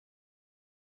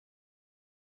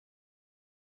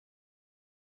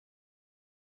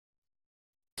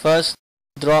First,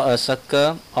 draw a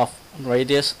circle of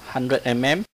radius 100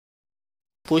 mm.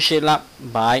 Push it up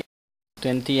by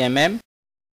 20 mm.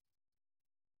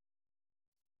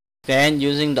 Then,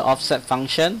 using the offset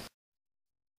function,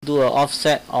 do an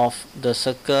offset of the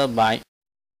circle by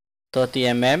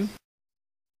 30 mm.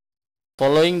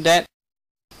 Following that,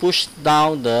 push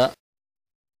down the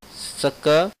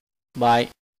circle by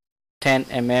 10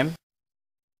 mm.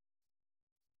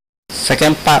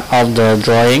 Second part of the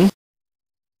drawing,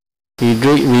 we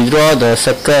draw the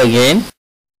circle again.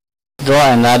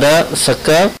 Draw another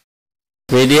circle,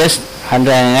 radius 100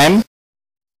 mm,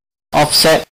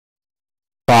 offset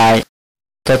by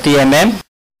 30 mm.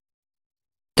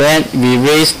 Then we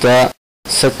raise the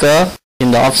circle in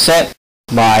the offset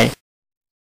by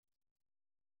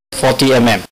 40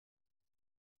 mm.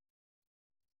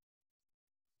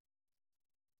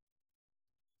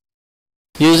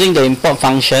 Using the import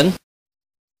function,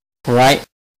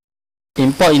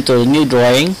 import into the new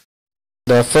drawing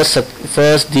the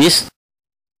first disc.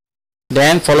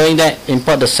 Then following that,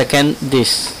 import the second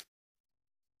disc.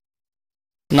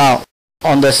 Now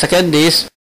on the second disc,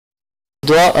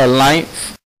 draw a line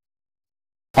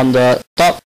on the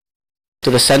top to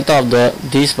the center of the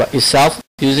disc by itself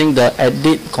using the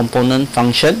edit component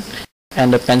function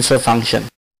and the pencil function.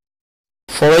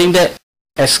 Following that,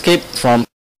 escape from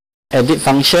edit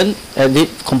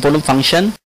component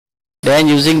function, then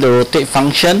using the rotate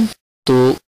function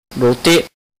to rotate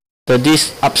the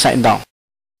disc upside down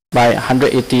by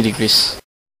 180 degrees.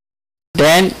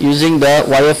 Then using the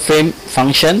wireframe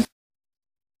function,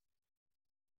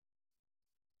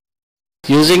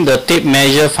 using the tape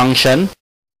measure function,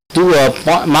 do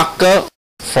a marker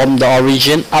from the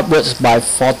origin upwards by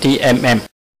 40 mm.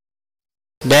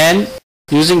 Then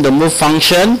using the move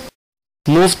function,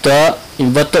 move the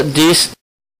inverted disc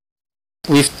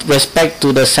with respect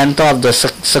to the center of the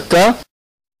circle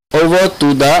over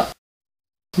to the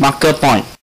marker point.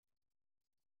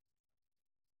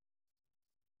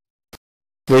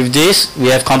 With this, we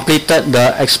have completed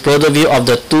the exploder view of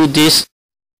the 2 disc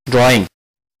drawing.